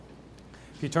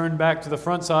If you turn back to the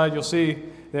front side, you'll see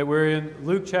that we're in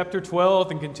Luke chapter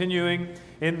 12 and continuing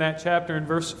in that chapter in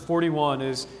verse 41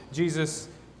 as Jesus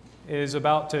is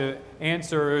about to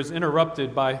answer or is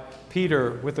interrupted by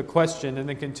Peter with a question and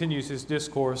then continues his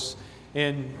discourse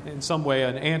in some way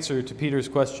an answer to Peter's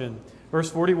question.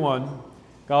 Verse 41,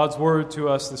 God's word to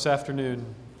us this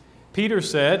afternoon. Peter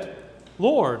said,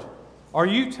 "Lord, are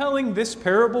you telling this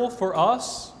parable for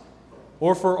us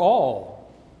or for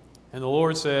all?" And the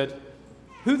Lord said,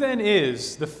 "Who then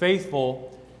is the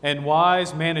faithful and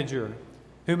wise manager,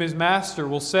 whom his master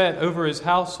will set over his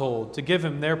household to give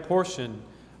him their portion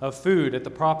of food at the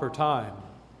proper time?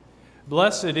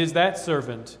 Blessed is that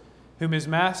servant whom his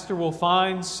master will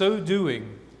find so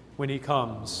doing when he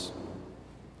comes.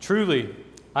 Truly,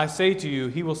 I say to you,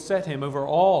 he will set him over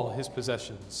all his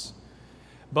possessions.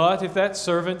 But if that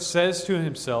servant says to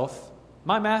himself,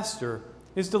 'My master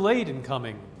is delayed in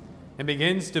coming,' and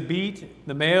begins to beat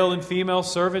the male and female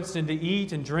servants and to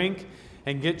eat and drink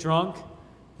and get drunk,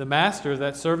 the master of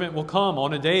that servant will come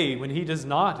on a day when he does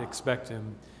not expect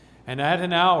him, and at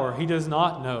an hour he does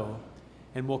not know,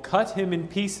 and will cut him in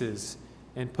pieces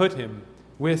and put him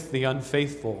with the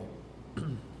unfaithful.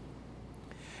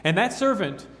 And that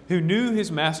servant who knew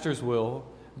his master's will,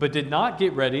 but did not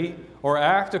get ready or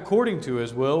act according to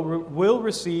his will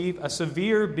receive a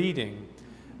severe beating.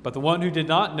 But the one who did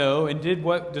not know and did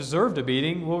what deserved a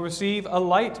beating will receive a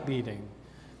light beating.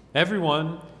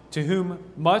 Everyone to whom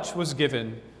much was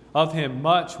given, of him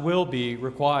much will be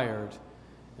required.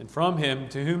 And from him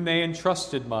to whom they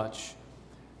entrusted much,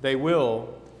 they will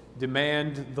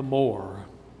demand the more."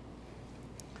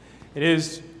 It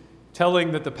is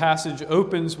telling that the passage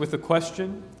opens with a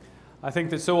question. I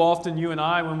think that so often you and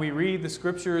I, when we read the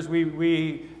Scriptures,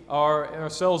 we are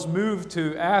ourselves moved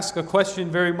to ask a question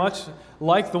very much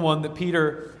like the one that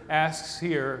Peter asks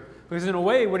here. Because in a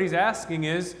way, what he's asking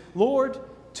is, "Lord,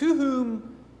 to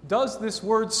whom does this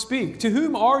word speak? To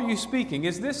whom are you speaking?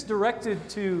 Is this directed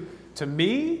to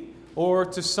me or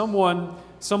to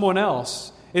someone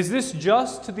else? Is this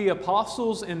just to the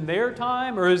apostles in their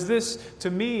time, or is this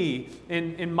to me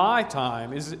in my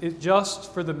time? Is it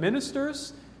just for the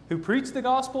ministers who preach the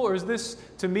gospel, or is this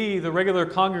to me, the regular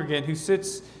congregant who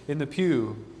sits in the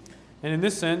pew?" And in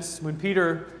this sense, when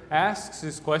Peter asks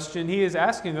this question, he is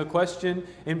asking a question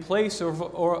in place of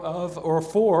or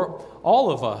for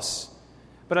all of us.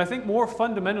 But I think more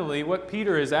fundamentally, what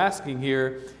Peter is asking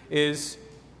here is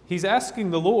he's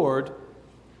asking the Lord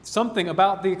something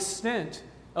about the extent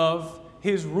of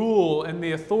his rule and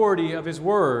the authority of his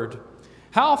word.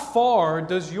 How far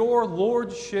does your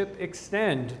lordship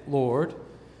extend, Lord?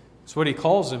 That's what he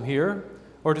calls him here.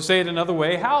 Or to say it another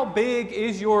way, how big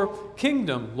is your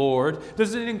kingdom, Lord?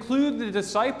 Does it include the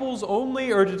disciples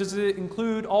only, or does it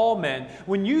include all men?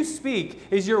 When you speak,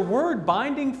 is your word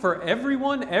binding for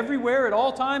everyone, everywhere, at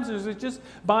all times, or is it just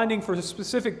binding for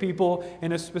specific people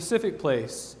in a specific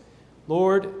place?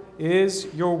 Lord, is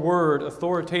your word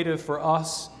authoritative for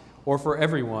us or for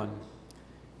everyone?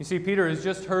 You see, Peter has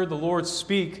just heard the Lord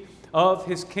speak of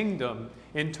his kingdom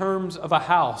in terms of a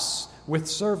house with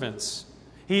servants.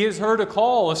 He has heard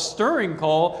a stirring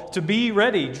call to be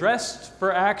ready, dressed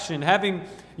for action, having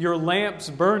your lamps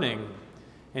burning.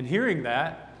 And hearing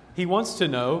that, he wants to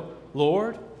know,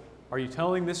 "Lord, are you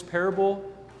telling this parable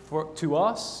to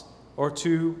us or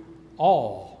to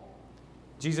all?"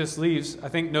 Jesus leaves, I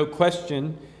think, no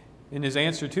question in his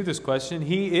answer to this question.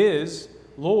 He is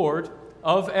Lord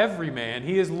of every man.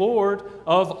 He is Lord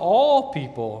of all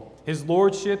people. His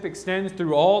lordship extends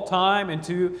through all time and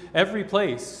to every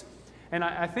place. And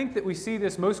I think that we see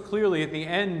this most clearly at the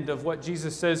end of what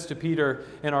Jesus says to Peter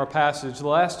in our passage. The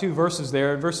last two verses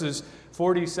there, verses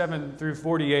 47 through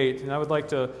 48, and I would like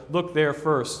to look there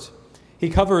first. He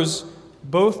covers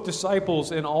both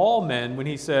disciples and all men when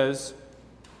he says,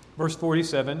 verse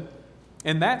 47,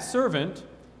 "And that servant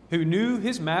who knew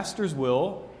his master's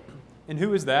will," and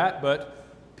who is that but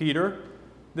Peter,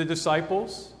 the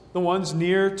disciples, the ones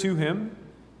near to him,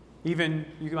 even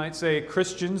you might say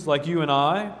Christians like you and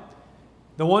I,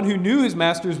 the one who knew his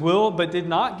master's will but did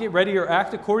not get ready or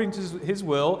act according to his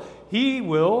will,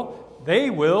 they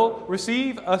will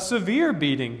receive a severe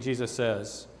beating, Jesus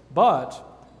says. But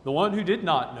the one who did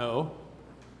not know,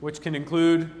 which can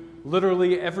include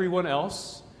literally everyone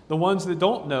else, the ones that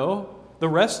don't know, the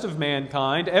rest of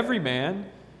mankind, every man,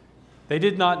 they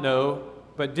did not know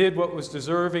but did what was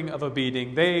deserving of a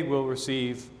beating, they will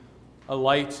receive a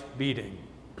light beating.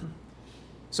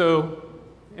 So,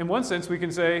 in one sense, we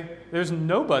can say there's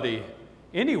nobody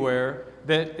anywhere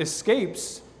that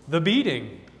escapes the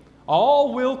beating.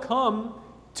 All will come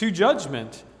to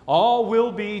judgment. All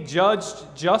will be judged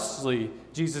justly,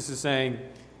 Jesus is saying.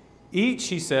 Each,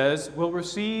 he says, will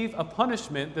receive a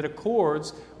punishment that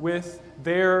accords with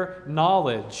their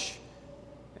knowledge,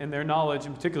 and their knowledge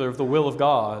in particular of the will of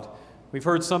God. We've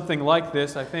heard something like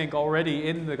this, I think, already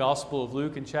in the Gospel of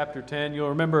Luke in chapter 10. You'll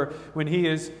remember when he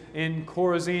is in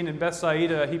Chorazin and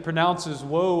Bethsaida, he pronounces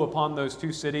woe upon those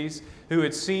two cities who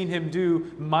had seen him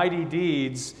do mighty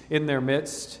deeds in their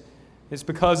midst. It's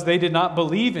because they did not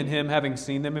believe in him, having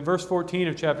seen them. In verse 14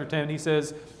 of chapter 10, he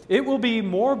says, "It will be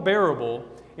more bearable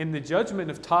in the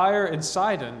judgment of Tyre and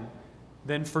Sidon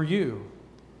than for you."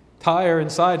 Tyre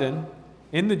and Sidon,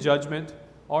 in the judgment,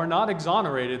 are not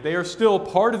exonerated. They are still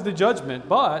part of the judgment.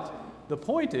 But the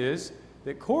point is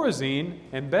that Chorazin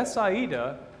and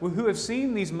Bethsaida, who have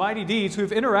seen these mighty deeds, who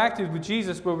have interacted with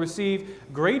Jesus, will receive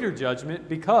greater judgment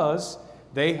because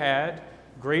they had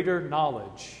greater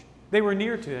knowledge. They were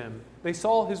near to him. They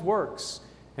saw his works,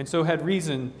 and so had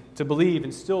reason to believe,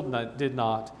 and still did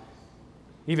not.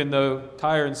 Even though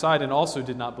Tyre and Sidon also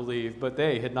did not believe, but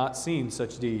they had not seen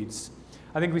such deeds.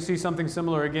 I think we see something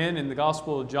similar again in the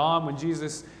Gospel of John when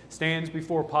Jesus stands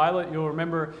before Pilate. You'll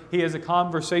remember he has a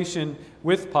conversation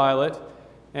with Pilate,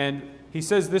 and he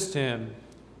says this to him,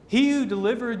 "He who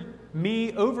delivered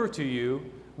me over to you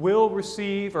will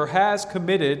receive or has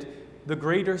committed the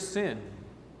greater sin."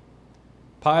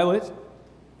 Pilate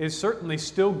is certainly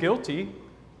still guilty.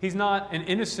 He's not an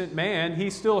innocent man. He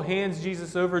still hands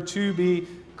Jesus over to be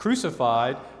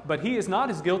crucified, but he is not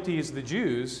as guilty as the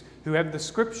Jews who have the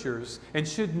Scriptures and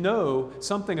should know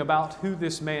something about who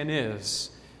this man is.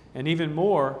 And even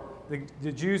more,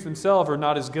 the Jews themselves are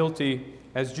not as guilty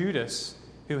as Judas,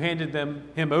 who handed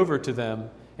him over to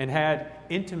them and had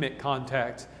intimate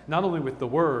contact, not only with the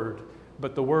Word,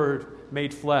 but the Word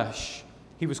made flesh.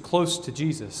 He was close to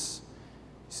Jesus.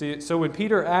 See, so when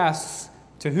Peter asks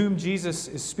to whom Jesus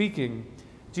is speaking,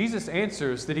 Jesus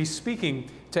answers that he's speaking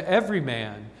to every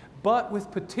man, but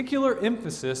with particular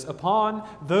emphasis upon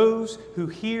those who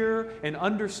hear and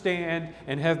understand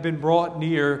and have been brought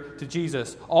near to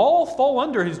Jesus. All fall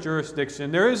under his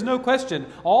jurisdiction. There is no question.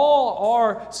 All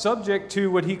are subject to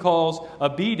what he calls a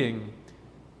beating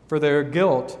for their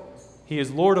guilt. He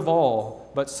is Lord of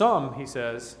all, but some, he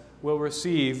says, will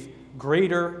receive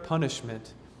greater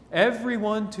punishment.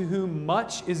 Everyone to whom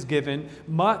much is given,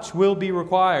 much will be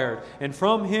required. And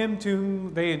from him to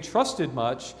whom they entrusted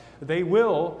much, they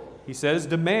will, he says,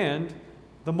 demand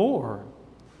the more.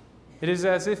 It is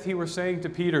as if he were saying to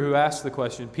Peter, who asked the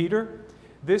question, "Peter,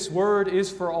 this word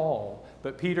is for all,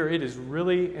 but Peter, it is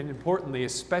really and importantly,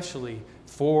 especially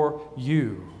for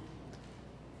you.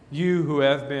 You who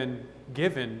have been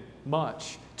given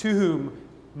much, to whom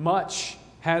much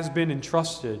has been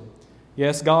entrusted."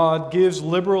 Yes, God gives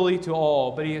liberally to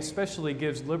all, but he especially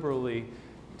gives liberally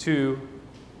to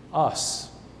us,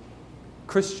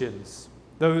 Christians,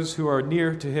 those who are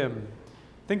near to him.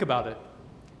 Think about it.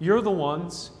 You're the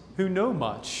ones who know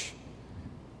much.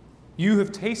 You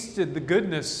have tasted the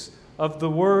goodness of the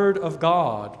Word of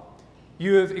God.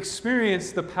 You have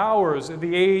experienced the powers of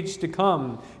the age to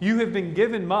come. You have been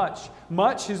given much.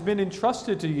 Much has been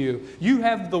entrusted to you. You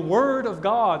have the Word of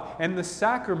God and the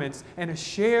sacraments and a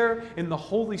share in the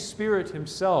Holy Spirit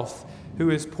himself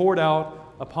who is poured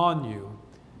out upon you.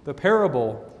 The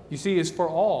parable, you see, is for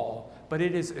all, but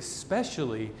it is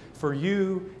especially for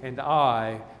you and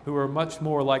I, who are much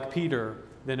more like Peter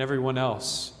than everyone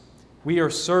else. We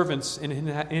are servants in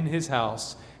his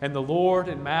house, and the Lord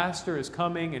and Master is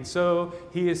coming, and so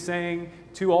he is saying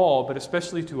to all, but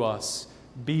especially to us,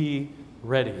 be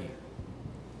ready.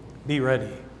 Be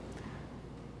ready.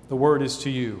 The word is to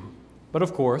you. But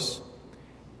of course,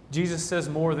 Jesus says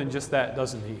more than just that,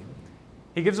 doesn't he?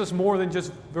 He gives us more than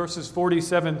just verses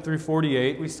 47 through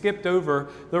 48. We skipped over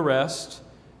the rest.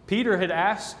 Peter had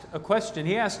asked a question.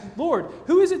 He asked, "Lord,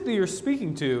 who is it that you're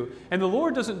speaking to?" And the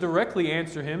Lord doesn't directly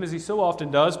answer him, as he so often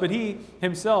does, but he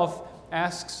himself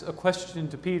asks a question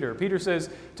to Peter. Peter says,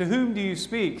 "To whom do you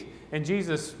speak?" And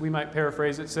Jesus, we might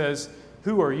paraphrase it, says,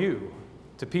 "Who are you?"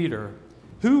 to Peter.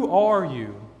 Who are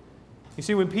you? You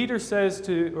see, when Jesus says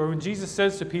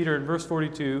to Peter in verse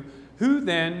 42, "Who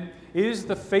then is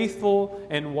the faithful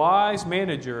and wise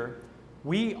manager?"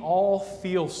 we all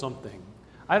feel something.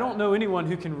 I don't know anyone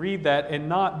who can read that and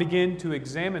not begin to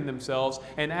examine themselves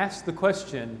and ask the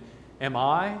question, am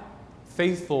I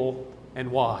faithful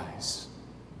and wise?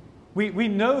 We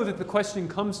know that the question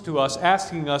comes to us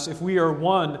asking us if we are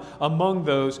one among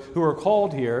those who are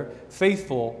called here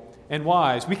faithful and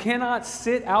wise. We cannot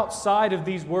sit outside of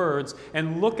these words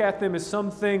and look at them as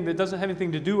something that doesn't have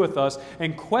anything to do with us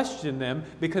and question them,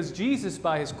 because Jesus,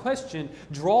 by his question,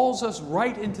 draws us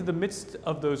right into the midst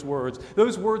of those words.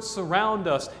 Those words surround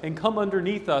us and come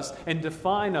underneath us and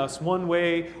define us one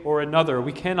way or another.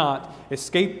 We cannot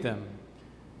escape them.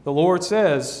 The Lord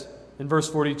says in verse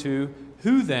 42,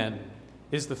 "Who then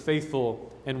is the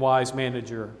faithful and wise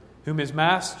manager, whom his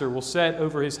master will set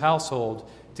over his household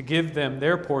to give them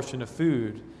their portion of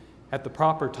food at the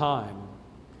proper time?"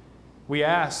 We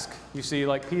ask, you see,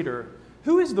 like Peter,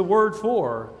 who is the word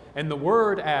for? And the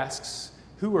word asks,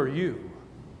 who are you?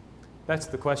 That's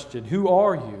the question. Who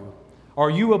are you? Are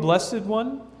you a blessed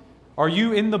one? Are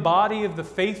you in the body of the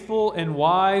faithful and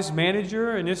wise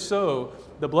manager? And if so,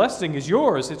 the blessing is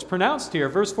yours. It's pronounced here.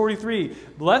 Verse 43,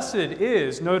 blessed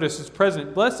is, notice it's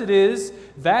present, blessed is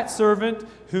that servant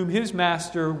whom his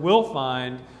master will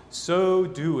find so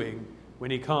doing when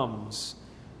he comes.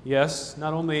 Yes,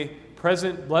 not only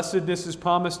present blessedness is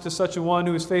promised to such a one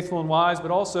who is faithful and wise, but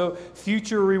also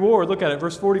future reward. Look at it,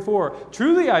 verse 44.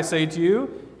 Truly I say to you,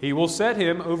 he will set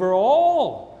him over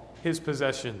all his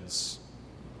possessions.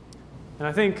 And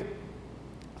I think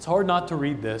it's hard not to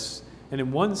read this, and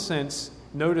in one sense,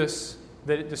 notice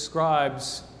that it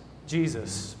describes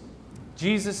Jesus.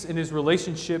 Jesus in his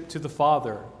relationship to the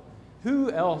Father.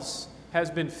 Who else has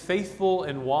been faithful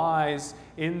and wise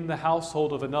in the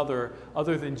household of another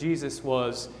other than Jesus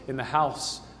was in the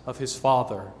house of his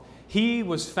Father? He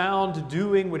was found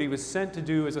doing what he was sent to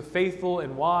do as a faithful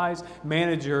and wise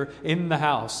manager in the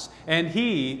house. And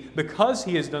he, because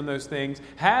he has done those things,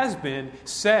 has been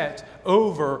set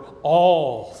over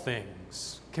all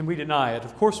things. Can we deny it?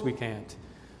 Of course we can't.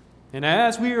 And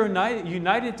as we are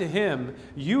united to him,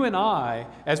 you and I,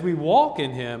 as we walk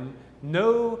in him,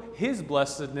 know his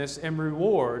blessedness and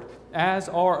reward as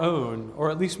our own,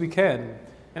 or at least we can.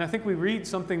 And I think we read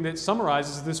something that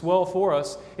summarizes this well for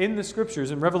us in the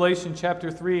Scriptures. In Revelation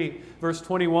chapter 3, verse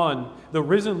 21, the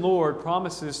risen Lord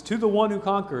promises to the one who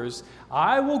conquers,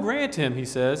 I will grant him, he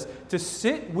says, to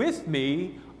sit with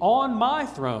me on my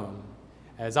throne,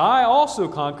 as I also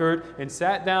conquered and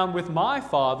sat down with my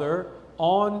Father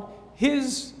on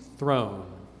his throne.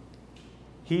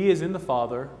 He is in the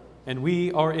Father, and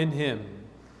we are in him.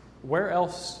 Where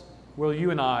else will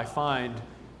you and I find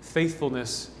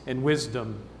faithfulness and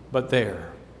wisdom but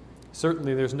there?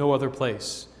 Certainly there's no other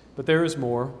place. But there is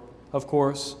more, of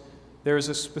course. There is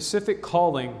a specific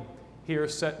calling here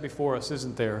set before us,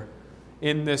 isn't there?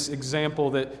 In this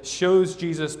example that shows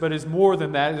Jesus, but is more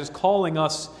than that. It is calling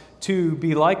us to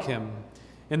be like him.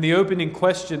 In the opening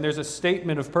question, there's a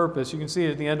statement of purpose. You can see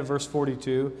it at the end of verse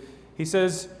 42. He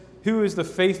says, who is the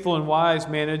faithful and wise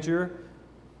manager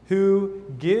who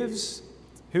is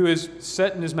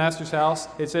set in his master's house?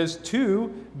 It says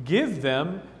to give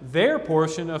them their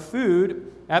portion of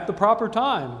food at the proper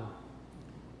time.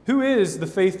 Who is the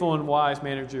faithful and wise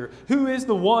manager? Who is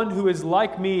the one who is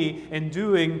like me and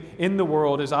doing in the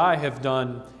world as I have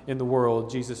done in the world,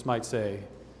 Jesus might say.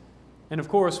 And of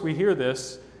course, we hear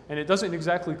this, and it doesn't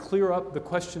exactly clear up the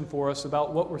question for us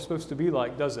about what we're supposed to be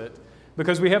like, does it?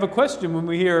 Because we have a question when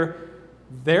we hear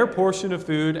their portion of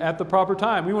food at the proper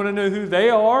time. We want to know who they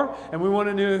are, and we want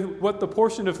to know what the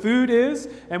portion of food is,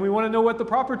 and we want to know what the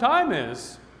proper time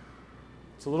is.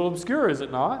 It's a little obscure, is it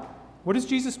not? What does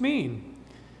Jesus mean?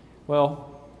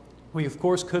 Well, we of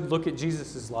course could look at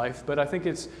Jesus' life, but I think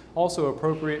it's also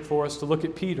appropriate for us to look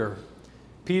at Peter.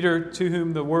 Peter, to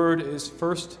whom the word is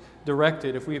first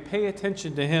directed. If we pay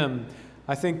attention to him,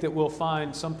 I think that we'll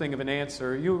find something of an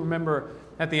answer. You remember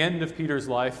at the end of Peter's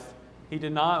life, the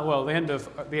end of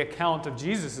the account of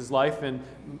Jesus' life and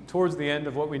towards the end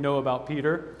of what we know about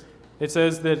Peter, it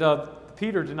says that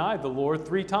Peter denied the Lord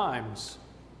 3 times.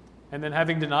 And then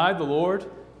having denied the Lord,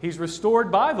 he's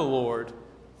restored by the Lord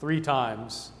 3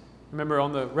 times. Remember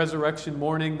on the resurrection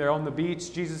morning, they're on the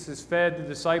beach. Jesus has fed the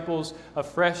disciples a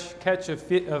fresh catch of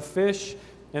fish.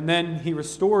 And then he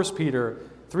restores Peter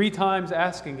 3 times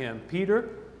asking him, Peter,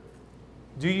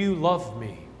 do you love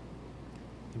me?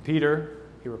 And Peter,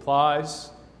 he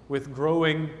replies with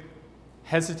growing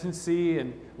hesitancy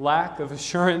and lack of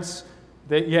assurance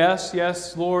that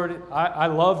yes, Lord, I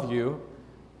love you.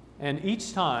 And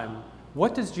each time,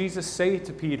 what does Jesus say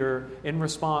to Peter in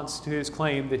response to his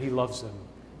claim that he loves him?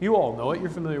 You all know it. You're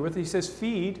familiar with it. He says,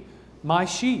 feed my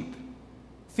sheep.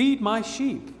 Feed my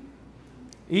sheep.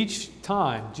 Each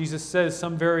time, Jesus says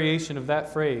some variation of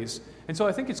that phrase. And so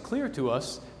I think it's clear to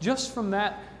us, just from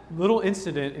that little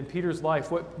incident in Peter's life,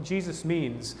 what Jesus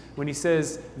means when he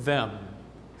says them.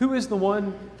 Who is the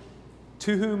one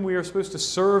to whom we are supposed to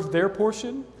serve their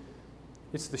portion?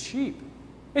 It's the sheep.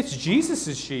 It's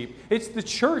Jesus' sheep. It's the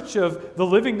church of the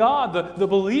living God, the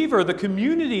believer, the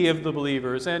community of the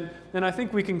believers. And I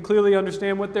think we can clearly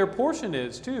understand what their portion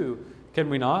is too, can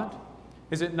we not?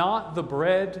 Is it not the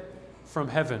bread from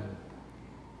heaven?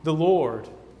 The Lord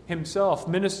Himself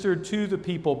ministered to the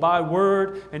people by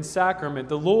word and sacrament.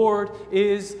 The Lord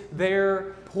is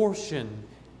their portion.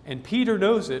 And Peter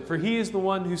knows it, for he is the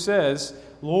one who says,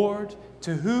 Lord,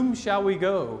 to whom shall we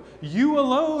go? You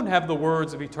alone have the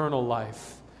words of eternal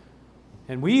life.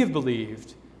 And we have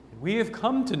believed, and we have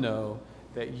come to know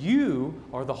that you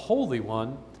are the Holy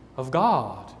One of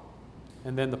God.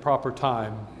 And then the proper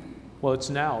time. Well, it's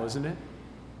now, isn't it?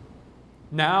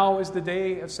 Now is the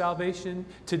day of salvation.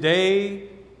 Today,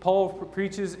 Paul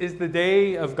preaches, is the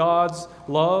day of God's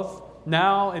love.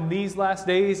 Now, in these last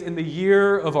days, in the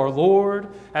year of our Lord,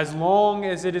 as long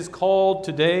as it is called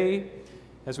today,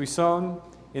 as we sung,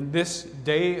 in this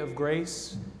day of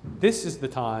grace, this is the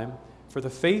time for the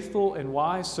faithful and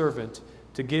wise servant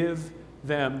to give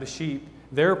them, the sheep,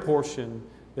 their portion,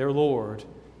 their Lord,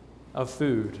 of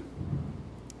food.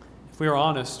 If we are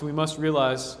honest, we must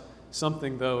realize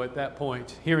something, though, at that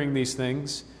point, hearing these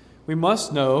things. We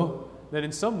must know that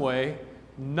in some way,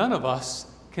 none of us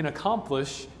can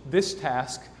accomplish this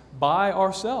task by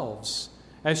ourselves.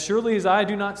 As surely as I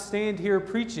do not stand here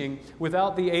preaching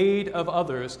without the aid of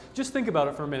others. Just think about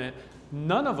it for a minute.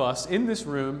 None of us in this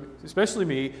room, especially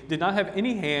me, did not have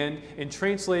any hand in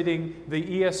translating the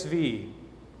ESV.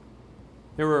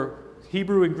 There were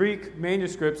Hebrew and Greek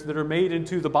manuscripts that are made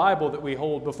into the Bible that we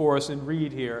hold before us and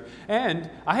read here. And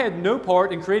I had no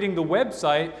part in creating the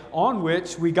website on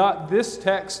which we got this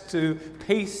text to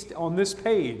paste on this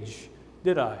page,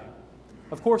 did I?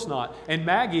 Of course not. And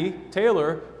Maggie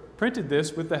Taylor printed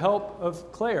this with the help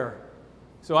of Claire.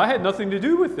 So I had nothing to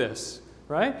do with this,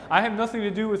 right? I have nothing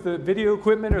to do with the video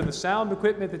equipment or the sound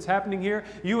equipment that's happening here.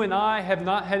 You and I have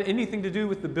not had anything to do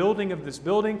with the building of this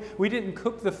building. We didn't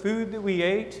cook the food that we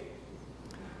ate.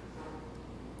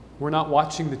 We're not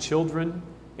watching the children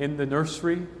in the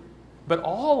nursery. But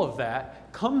all of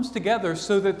that comes together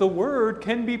so that the word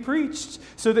can be preached,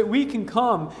 so that we can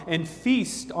come and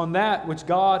feast on that which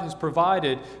God has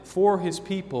provided for His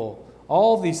people.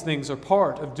 All these things are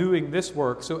part of doing this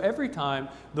work. So every time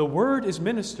the word is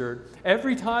ministered,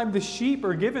 every time the sheep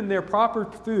are given their proper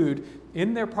food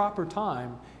in their proper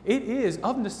time, it is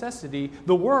of necessity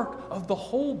the work of the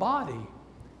whole body,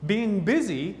 being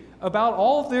busy about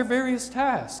all of their various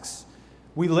tasks.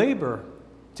 We labor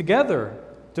together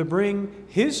to bring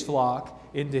His flock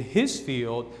into His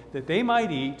field that they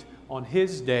might eat on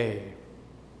His day.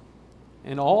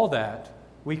 And all that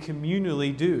we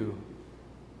communally do.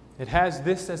 It has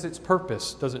this as its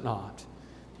purpose, does it not?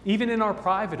 Even in our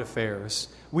private affairs,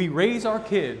 we raise our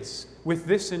kids with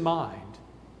this in mind.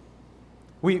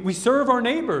 We serve our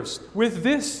neighbors with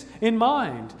this in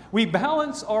mind. We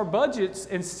balance our budgets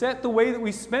and set the way that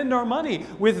we spend our money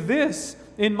with this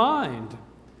in mind.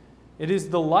 It is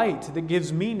the light that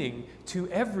gives meaning to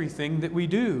everything that we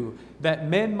do, that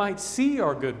men might see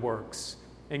our good works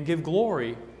and give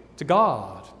glory to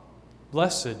God.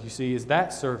 Blessed, you see, is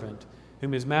that servant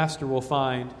whom his master will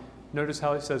find, notice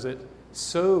how he says it,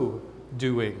 so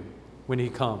doing when he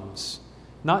comes.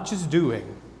 Not just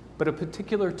doing, but a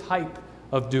particular type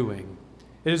of doing.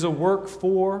 It is a work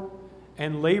for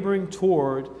and laboring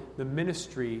toward the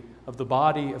ministry of the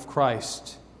body of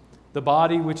Christ. The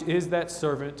body which is that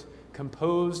servant,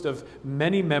 composed of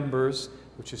many members,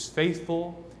 which is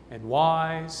faithful and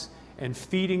wise and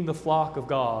feeding the flock of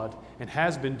God, and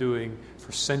has been doing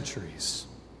for centuries.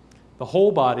 The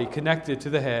whole body connected to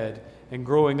the head and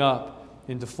growing up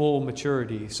into full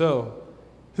maturity. So,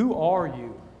 who are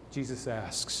you? Jesus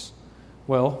asks.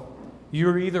 Well,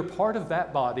 you're either part of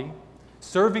that body,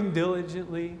 serving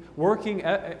diligently, working,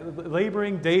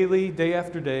 laboring daily, day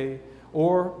after day,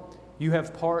 or you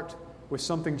have part with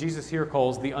something Jesus here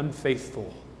calls the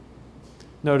unfaithful.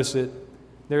 Notice it.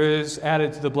 There is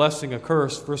added to the blessing a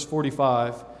curse, verse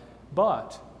 45.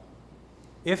 But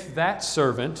if that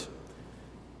servant,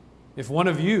 if one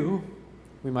of you,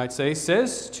 we might say,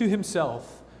 says to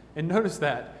himself, and notice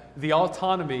that, the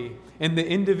autonomy and the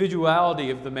individuality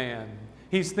of the man.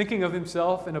 He's thinking of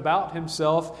himself and about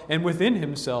himself and within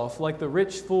himself, like the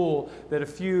rich fool that a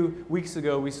few weeks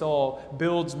ago we saw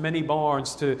builds many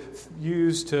barns to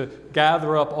use to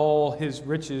gather up all his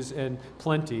riches and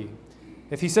plenty.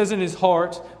 If he says in his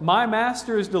heart, my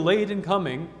master is delayed in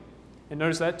coming, and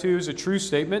notice that too is a true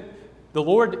statement. The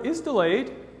Lord is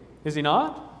delayed, is He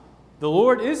not? The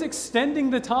Lord is extending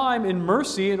the time in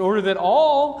mercy in order that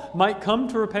all might come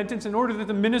to repentance, in order that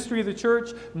the ministry of the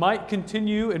church might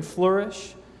continue and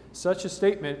flourish. Such a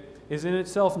statement is in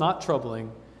itself not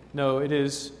troubling. No, it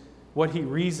is what he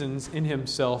reasons in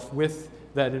himself with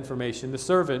that information. The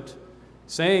servant,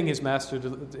 saying his master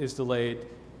is delayed,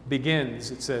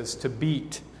 begins, it says, to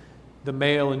beat the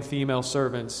male and female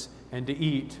servants and to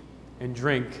eat and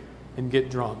drink and get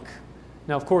drunk.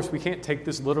 Now, of course, we can't take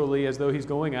this literally as though he's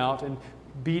going out and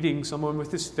beating someone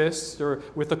with his fists or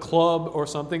with a club or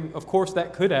something. Of course,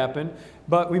 that could happen,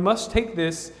 but we must take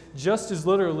this just as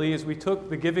literally as we took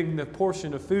the giving the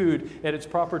portion of food at its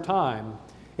proper time.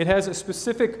 It has a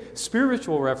specific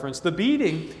spiritual reference. The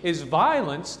beating is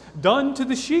violence done to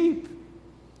the sheep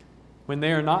when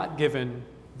they are not given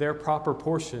their proper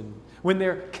portion, when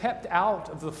they're kept out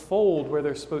of the fold where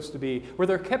they're supposed to be, where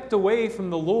they're kept away from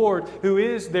the Lord who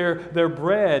is their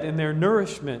bread and their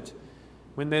nourishment,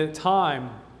 when the time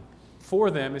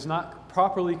for them is not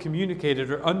properly communicated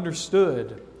or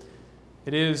understood.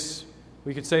 It is,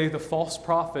 we could say, the false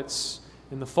prophets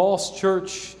and the false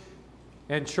church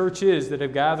and churches that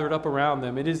have gathered up around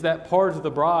them. It is that part of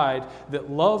the bride that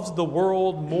loves the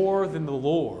world more than the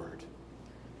Lord.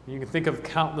 You can think of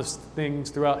countless things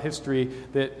throughout history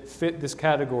that fit this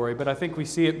category, but I think we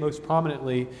see it most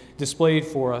prominently displayed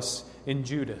for us in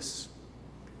Judas.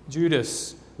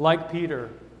 Judas, like Peter,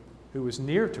 who was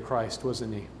near to Christ,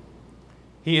 wasn't he?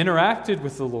 He interacted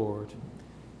with the Lord.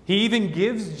 He even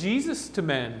gives Jesus to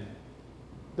men,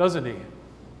 doesn't he?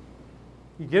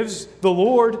 He gives the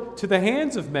Lord to the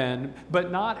hands of men,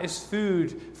 but not as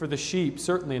food for the sheep,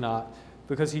 certainly not,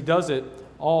 because he does it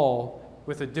all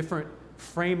with a different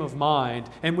frame of mind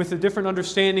and with a different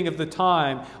understanding of the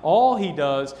time. All he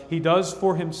does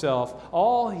for himself.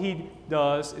 All he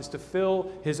does is to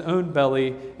fill his own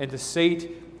belly and to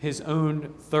sate his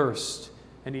own thirst.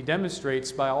 And he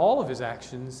demonstrates by all of his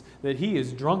actions that he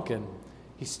is drunken.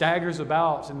 He staggers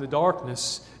about in the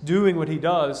darkness, doing what he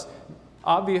does,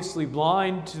 obviously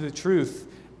blind to the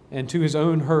truth and to his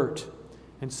own hurt.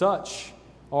 And such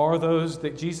are those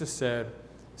that Jesus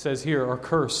says here, are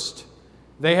cursed.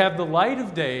 They have the light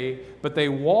of day, but they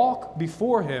walk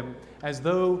before him as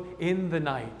though in the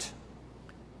night.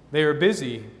 They are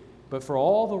busy, but for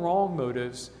all the wrong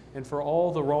motives and for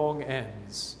all the wrong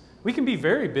ends. We can be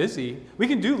very busy. We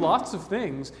can do lots of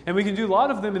things, and we can do a lot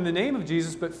of them in the name of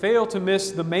Jesus, but fail to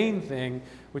miss the main thing,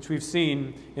 which we've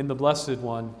seen in the Blessed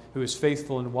One, who is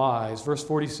faithful and wise. Verse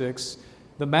 46,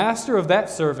 the master of that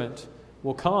servant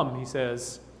will come, he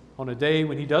says, on a day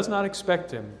when he does not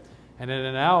expect him, and at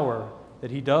an hour that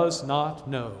he does not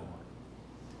know.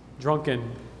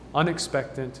 Drunken,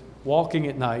 unexpectant, walking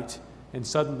at night, and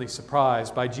suddenly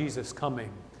surprised by Jesus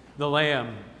coming, the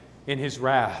Lamb in his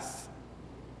wrath.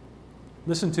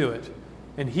 Listen to it.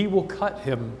 And he will cut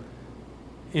him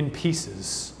in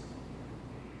pieces.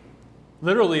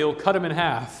 Literally, he'll cut him in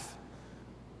half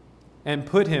and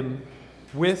put him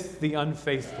with the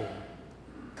unfaithful.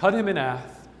 Cut him in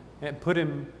half and put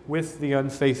him with the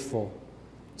unfaithful.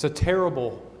 It's a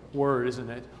terrible word, isn't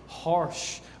it?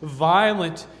 Harsh,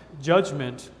 violent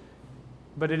judgment,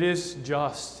 but it is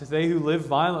just. They who live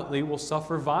violently will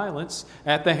suffer violence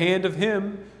at the hand of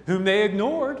him whom they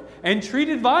ignored and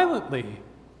treated violently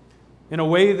in a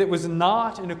way that was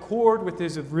not in accord with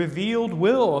his revealed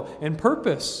will and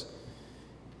purpose.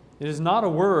 It is not a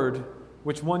word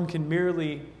which one can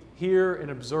merely hear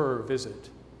and observe, is it?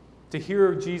 To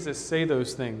hear Jesus say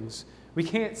those things. We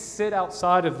can't sit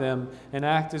outside of them and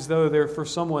act as though they're for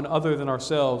someone other than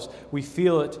ourselves. We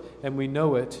feel it and we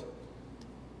know it.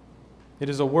 It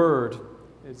is a word.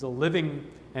 It's a living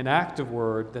and active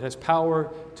word that has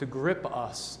power to grip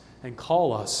us and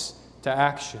call us to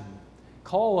action.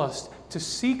 Call us to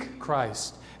seek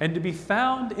Christ and to be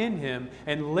found in him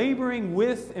and laboring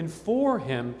with and for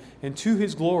him and to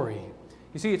his glory.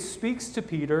 You see, it speaks to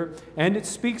Peter and it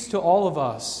speaks to all of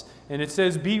us. And it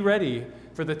says, be ready,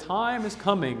 for the time is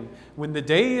coming when the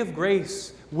day of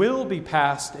grace will be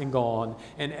past and gone,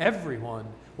 and everyone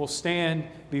will stand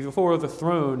before the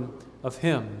throne of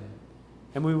him.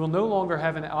 And we will no longer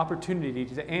have an opportunity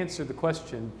to answer the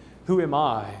question, who am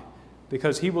I?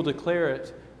 Because he will declare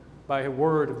it by a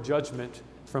word of judgment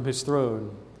from his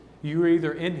throne. You are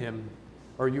either in him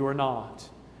or you are not.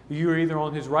 You are either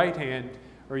on his right hand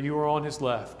or you are on his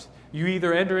left. You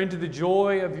either enter into the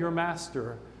joy of your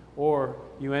master or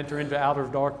you enter into outer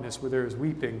darkness where there is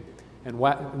weeping and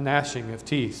gnashing of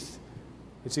teeth.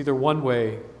 It's either one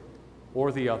way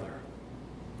or the other.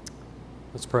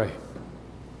 Let's pray.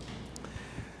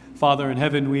 Father in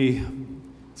heaven, we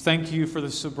thank you for the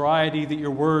sobriety that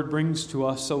your word brings to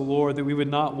us, O Lord, that we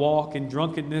would not walk in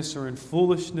drunkenness or in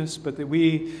foolishness, but that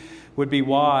we would be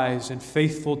wise and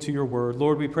faithful to your word.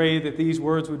 Lord, we pray that these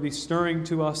words would be stirring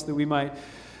to us, that we might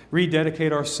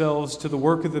rededicate ourselves to the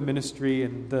work of the ministry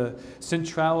and the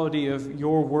centrality of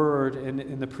your word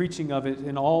and the preaching of it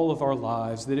in all of our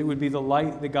lives, that it would be the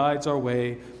light that guides our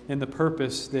way and the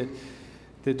purpose that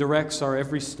directs our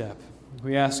every step.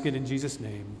 We ask it in Jesus'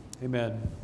 name. Amen.